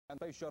And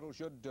the space shuttle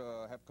should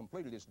have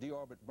completed its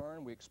deorbit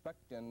burn. We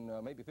expect in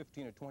maybe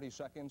 15 or 20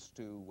 seconds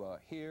to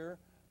hear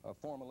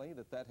formally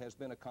that that has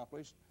been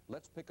accomplished.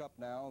 Let's pick up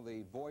now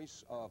the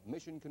voice of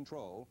Mission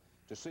Control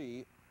to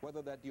see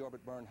whether that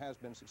deorbit burn has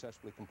been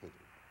successfully completed.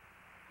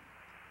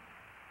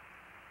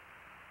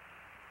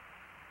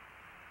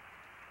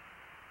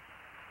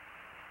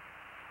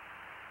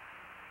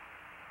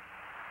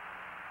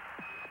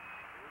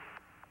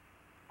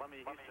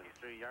 Houston,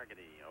 3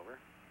 Yargady, over.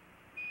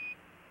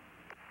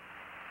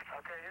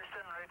 Okay,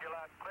 Houston, read you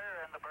loud and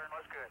clear, and the burn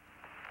was good.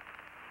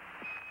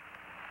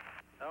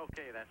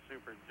 Okay, that's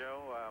super,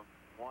 Joe.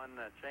 One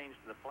change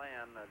to the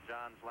plan.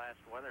 John's last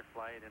weather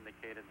flight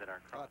indicated that our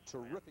cross.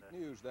 Terrific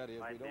news, that is.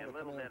 We don't want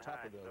to come in on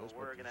top of this,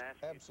 but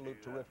it's absolute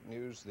terrific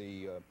news.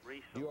 The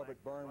deorbit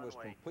burn was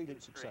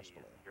completed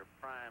successfully. Your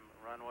prime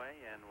runway,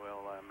 and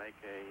we'll make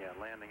a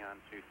landing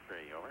on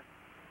 23, over.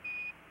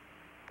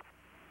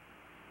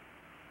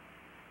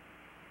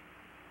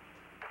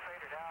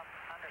 Faded out.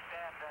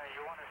 Understand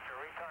you want us to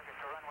retarget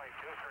to runway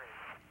 23.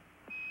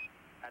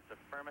 That's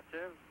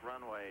affirmative.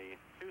 Runway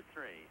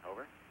 23,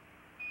 over.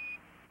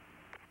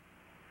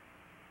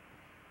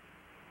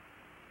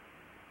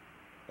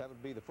 That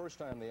would be the first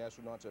time the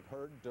astronauts have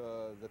heard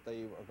that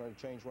they are going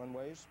to change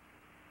runways?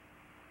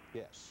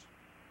 Yes.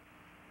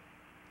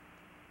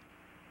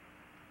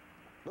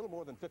 A little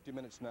more than 50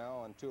 minutes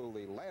now until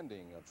the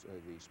landing of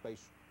the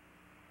space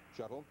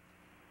shuttle.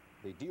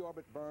 The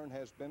deorbit burn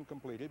has been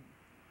completed.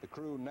 The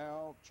crew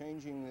now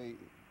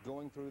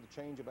going through the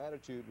change of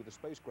attitude with the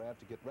spacecraft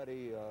to get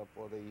ready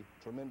for the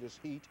tremendous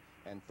heat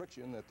and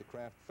friction that the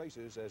craft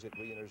faces as it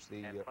re-enters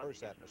the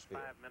Earth's atmosphere.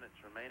 5 minutes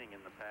remaining in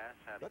the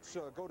pass. Let's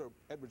go to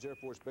Edwards Air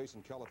Force Base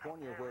in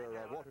California, where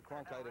Walter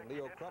Cronkite and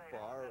Leo Krupp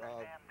are.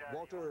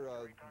 Walter,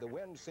 the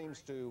wind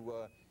seems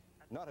to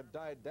not have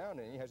died down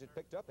any. Has it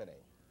picked up any?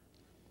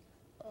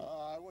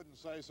 I wouldn't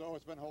say so.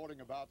 It's been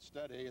holding about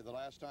steady. The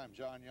last time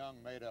John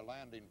Young made a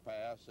landing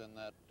pass in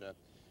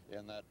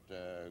that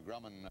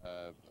Grumman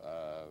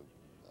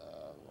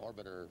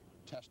orbiter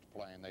test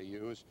plane they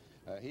use,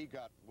 he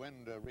got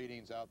wind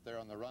readings out there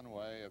on the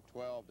runway of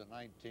 12 to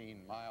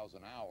 19 miles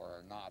an hour,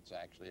 or knots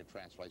actually. It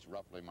translates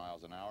roughly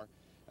miles an hour.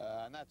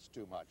 And that's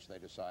too much, they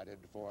decided,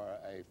 for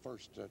a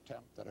first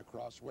attempt at a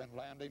crosswind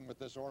landing with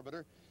this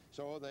orbiter.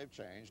 So they've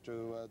changed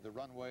to the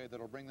runway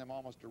that'll bring them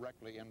almost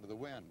directly into the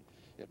wind.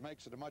 It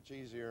makes it a much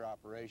easier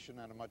operation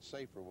and a much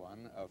safer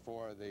one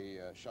for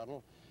the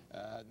shuttle.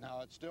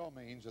 Now, it still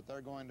means that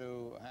they're going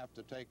to have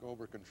to take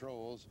over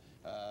controls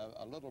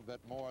a little bit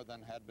more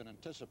than had been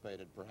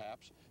anticipated,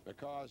 perhaps,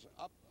 because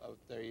up at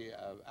the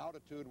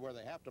altitude where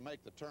they have to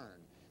make the turn,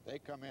 they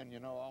come in, you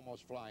know,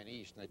 almost flying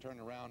east, and they turn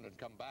around and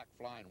come back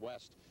flying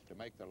west to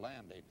make their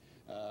landing.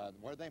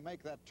 Where they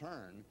make that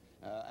turn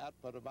at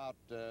but about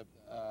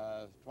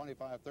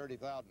 25,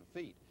 30,000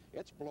 feet,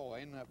 it's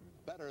blowing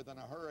better than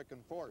a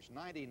hurricane force,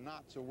 90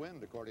 knots of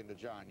wind, according to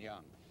John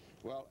Young.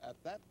 Well, at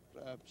that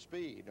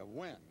speed of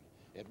wind,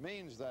 it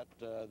means that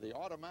the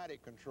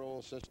automatic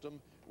control system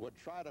would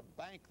try to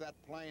bank that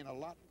plane a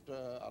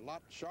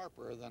lot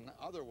sharper than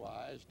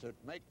otherwise to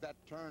make that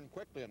turn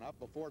quickly enough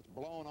before it's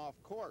blown off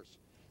course.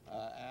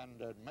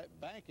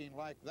 Banking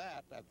like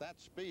that at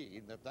that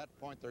speed, at that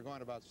point they're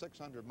going about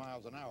 600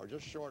 miles an hour,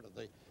 just short of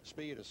the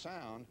speed of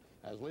sound,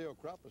 as Leo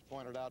Krupp has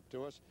pointed out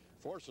to us,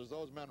 forces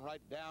those men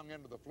right down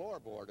into the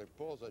floorboard. It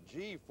pulls a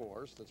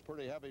G-force that's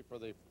pretty heavy for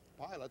the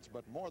pilots,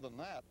 but more than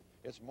that,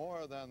 it's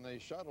more than the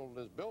shuttle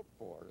is built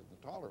for,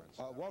 the tolerance.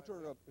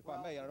 Walter, if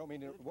I may, I don't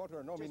mean to, Walter,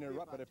 I don't mean to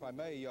interrupt, but if I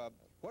may,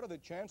 what are the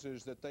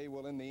chances that they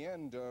will, in the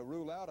end,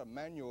 rule out a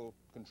manually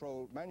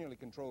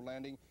controlled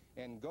landing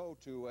and go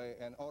to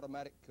an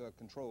automatic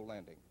control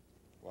landing?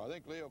 Well, I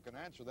think Leo can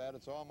answer that.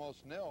 It's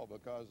almost nil,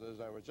 because as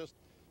I was just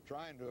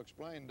trying to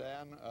explain,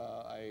 Dan,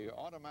 a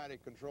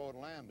automatic controlled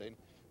landing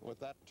with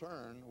that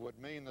turn would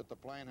mean that the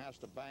plane has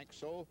to bank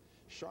so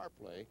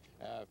sharply,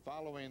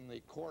 following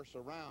the course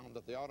around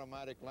that the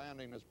automatic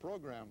landing is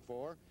programmed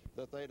for,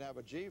 that they'd have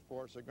a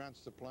G-force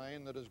against the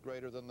plane that is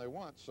greater than they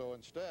want. So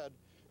instead,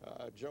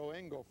 Joe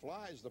Engle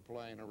flies the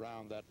plane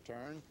around that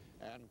turn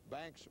and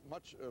banks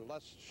much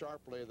less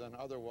sharply than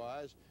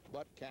otherwise,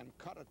 but can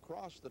cut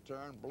across the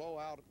turn, blow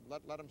out,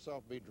 let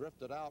himself be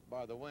drifted out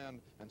by the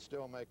wind, and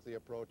still make the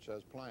approach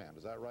as planned.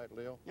 Is that right,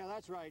 Leo? Yeah,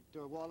 that's right,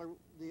 Walter.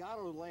 The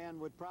auto land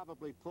would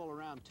probably pull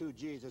around 2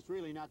 Gs. It's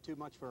really not too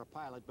much for a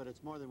pilot, but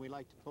it's more than we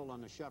like to pull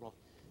on the shuttle.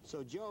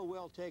 So Joe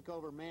will take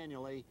over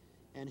manually,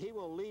 and he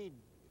will lead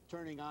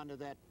turning onto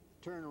that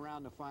turn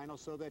around the final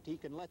so that he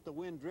can let the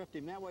wind drift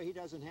him. That way he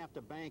doesn't have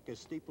to bank as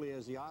steeply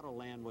as the auto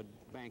land would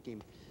bank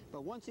him.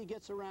 But once he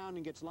gets around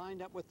and gets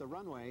lined up with the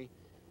runway,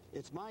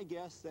 it's my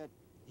guess that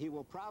he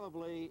will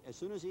probably, as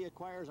soon as he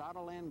acquires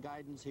auto land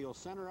guidance, he'll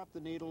center up the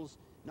needles,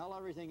 null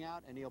everything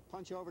out, and he'll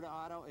punch over to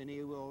auto, and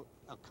he will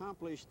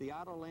accomplish the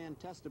auto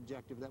land test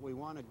objective that we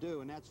want to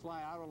do, and that's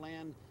fly auto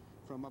land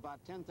from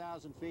about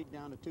 10,000 feet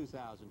down to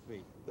 2,000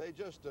 feet. They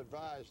just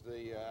advised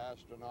the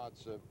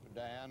astronauts,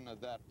 Dan,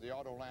 that the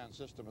Autoland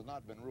system has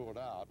not been ruled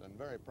out and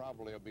very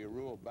probably will be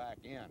ruled back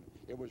in.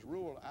 It was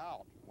ruled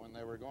out when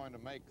they were going to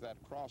make that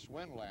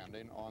crosswind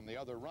landing on the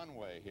other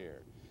runway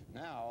here.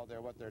 Now,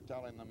 what they're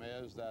telling them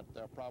is that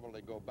they'll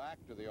probably go back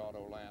to the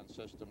Autoland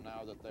system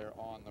now that they're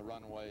on the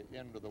runway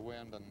into the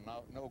wind and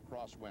no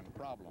crosswind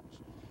problems.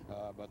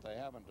 But they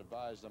haven't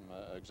advised them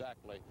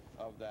exactly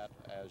of that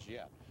as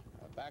yet.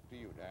 Back to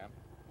you, Dan.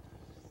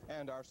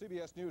 And our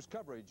CBS News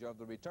coverage of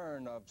the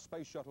return of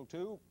Space Shuttle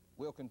 2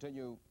 will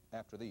continue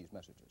after these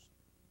messages.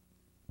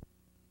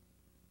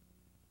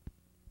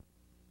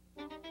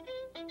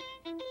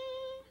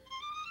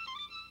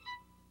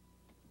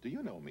 Do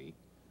you know me?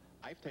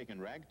 I've taken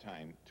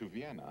ragtime to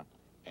Vienna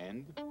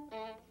and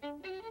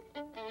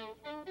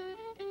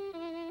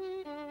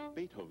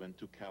Beethoven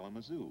to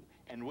Kalamazoo.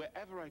 And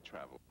wherever I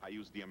travel, I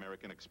use the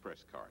American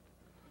Express card.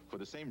 For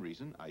the same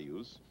reason, I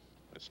use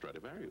a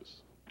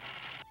Stradivarius.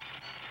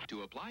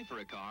 To apply for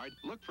a card,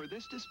 look for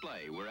this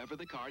display wherever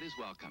the card is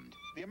welcomed.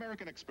 The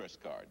American Express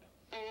card.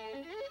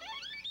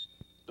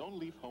 Don't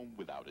leave home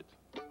without it.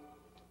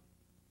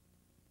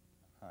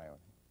 Hi.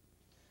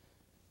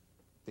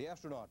 The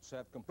astronauts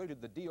have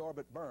completed the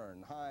deorbit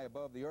burn high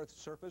above the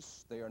Earth's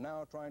surface. They are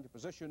now trying to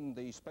position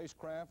the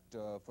spacecraft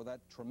for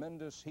that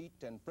tremendous heat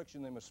and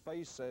friction they must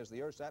face as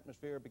the Earth's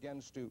atmosphere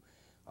begins to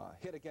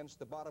hit against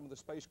the bottom of the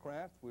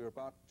spacecraft. We're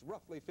about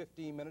roughly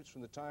 15 minutes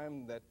from the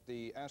time that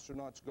the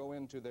astronauts go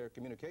into their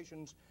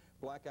communications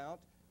blackout.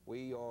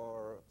 We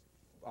are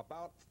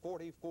about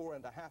 44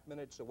 and a half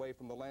minutes away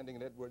from the landing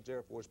at Edwards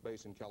Air Force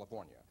Base in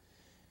California.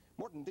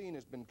 Morton Dean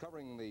has been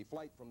covering the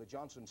flight from the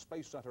Johnson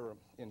Space Center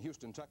in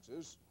Houston,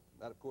 Texas.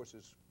 That, of course,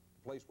 is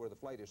the place where the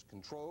flight is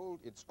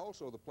controlled. It's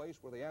also the place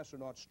where the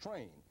astronauts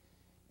train.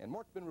 And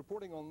Mort's been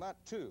reporting on that,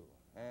 too.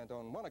 And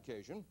on one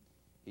occasion,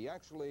 he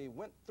actually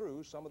went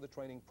through some of the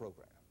training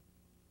program.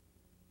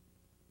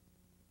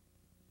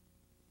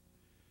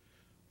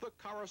 The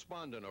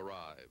correspondent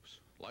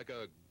arrives. Like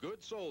a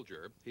good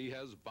soldier, he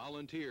has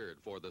volunteered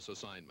for this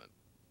assignment.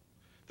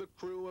 The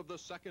crew of the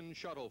second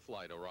shuttle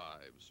flight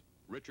arrives.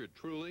 Richard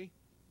Truly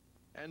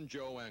and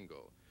Joe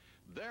Engle.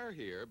 They're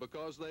here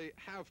because they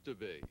have to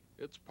be.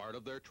 It's part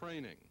of their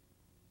training.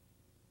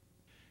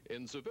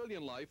 In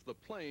civilian life, the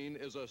plane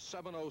is a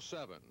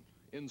 707.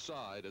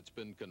 Inside, it's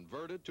been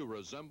converted to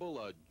resemble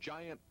a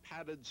giant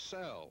padded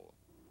cell.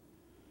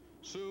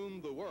 Soon,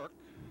 the work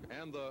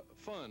and the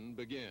fun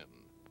begin.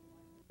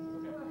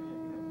 Okay.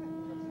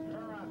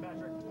 Turn around,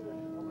 Patrick.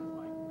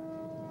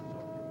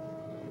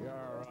 We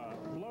are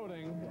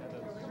floating, and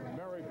it's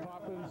Mary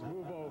Poppins,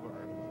 move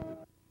over.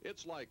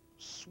 It's like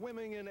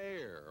swimming in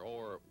air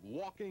or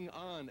walking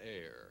on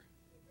air.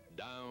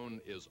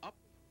 Down is up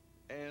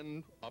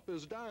and up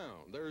is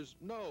down. There's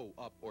no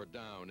up or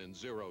down in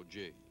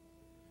zero-G.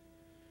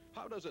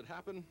 How does it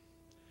happen?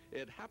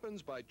 It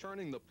happens by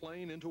turning the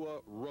plane into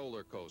a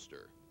roller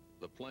coaster.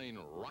 The plane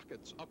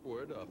rockets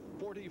upward a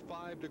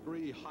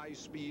 45-degree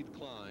high-speed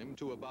climb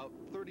to about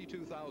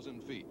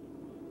 32,000 feet.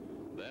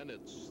 Then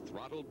it's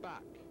throttled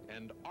back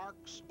and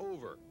arcs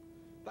over.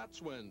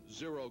 That's when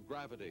zero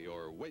gravity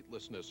or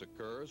weightlessness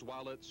occurs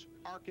while it's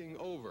arcing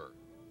over.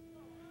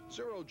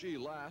 Zero-G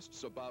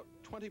lasts about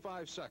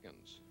 25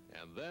 seconds,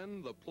 and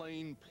then the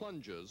plane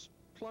plunges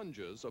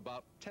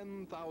about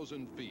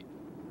 10,000 feet.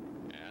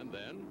 And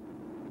then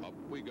up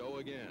we go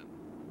again.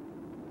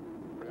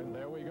 And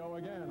there we go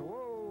again.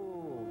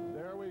 Whoa!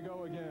 There we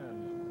go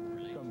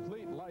again.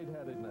 Complete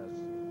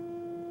lightheadedness.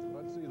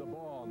 Let's see the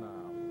ball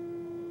now.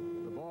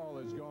 The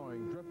ball is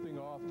going, drifting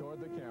off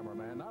toward the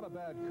cameraman. Not a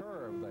bad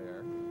curve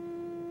there.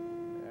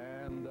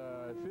 And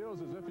it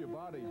feels as if your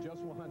body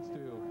just wants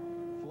to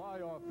fly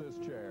off this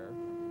chair.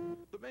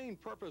 The main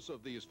purpose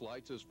of these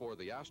flights is for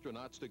the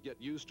astronauts to get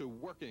used to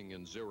working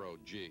in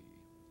zero-G.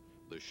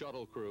 The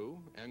shuttle crew,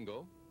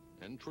 Engle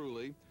and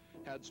Truly,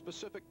 had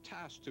specific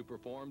tasks to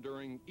perform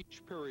during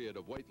each period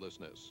of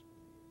weightlessness.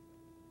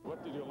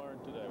 What did you learn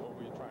today? What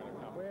were you trying to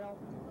accomplish? Well,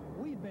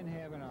 we've been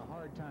having a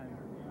hard time,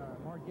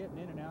 Mark, getting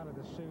in and out of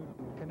the suit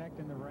and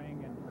connecting the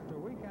ring, and so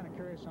we're kind of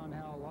curious on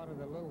how a lot of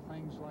the little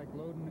things like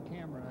loading the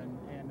camera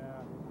and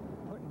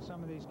putting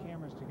some of these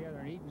cameras together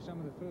and eating some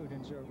of the food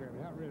in zero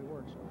gravity, how it really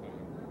works.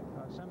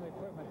 Some of the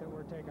equipment that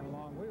we're taking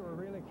along, we were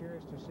really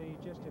curious to see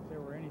just if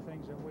there were any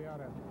things that we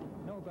ought to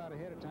know about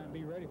ahead of time,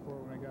 be ready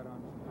for when we got on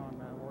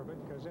orbit,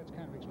 because that's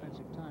kind of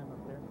expensive time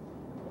up there.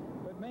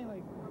 But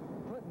mainly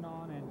putting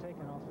on and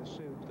taking off the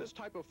suit. This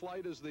type of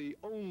flight is the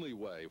only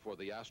way for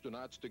the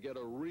astronauts to get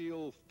a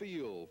real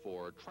feel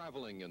for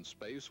traveling in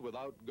space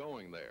without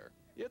going there.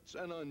 It's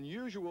an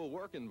unusual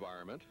work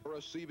environment for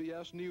a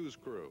CBS News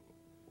crew.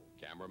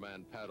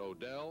 Cameraman Pat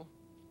Odell,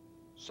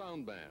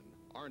 soundman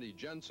Arnie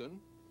Jensen,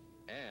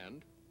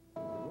 and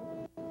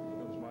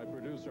Comes my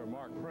producer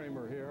Mark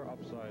Kramer here,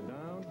 upside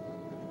down,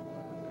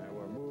 and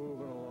we're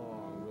moving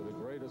along with the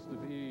greatest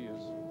of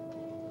ease.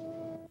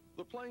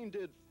 the plane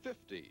did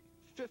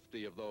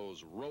 50 of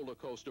those roller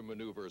coaster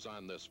maneuvers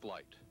on this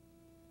flight.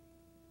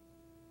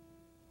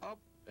 Up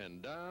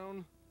and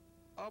down,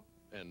 up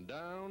and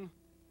down,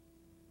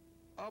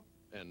 up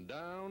and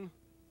down,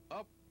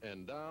 up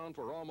and down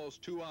for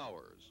almost 2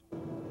 hours.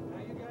 How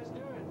you guys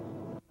doing?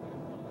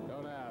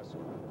 Don't ask.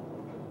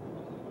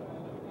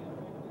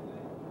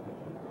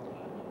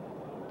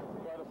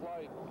 Quite a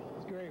flight.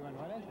 It's a great one,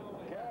 wasn't it?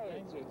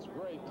 Yeah, it's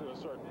great to a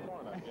certain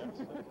point, I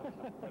guess.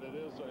 But it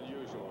is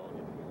unusual.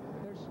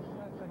 There's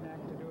a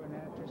knack to doing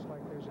that, just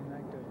like there's a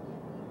knack to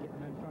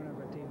getting in front of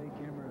a TV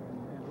camera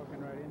and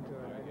looking right into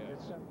it.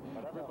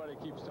 But everybody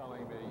keeps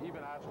telling me,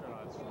 even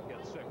astronauts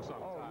get sick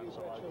sometimes,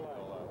 so I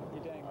feel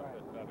You're dang a right.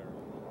 bit better.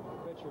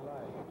 Bet your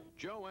life.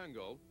 Joe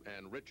Engle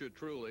and Richard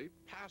Truly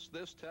passed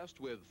this test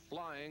with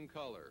flying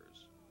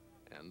colors,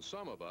 and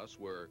some of us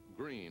were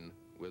green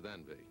with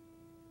envy.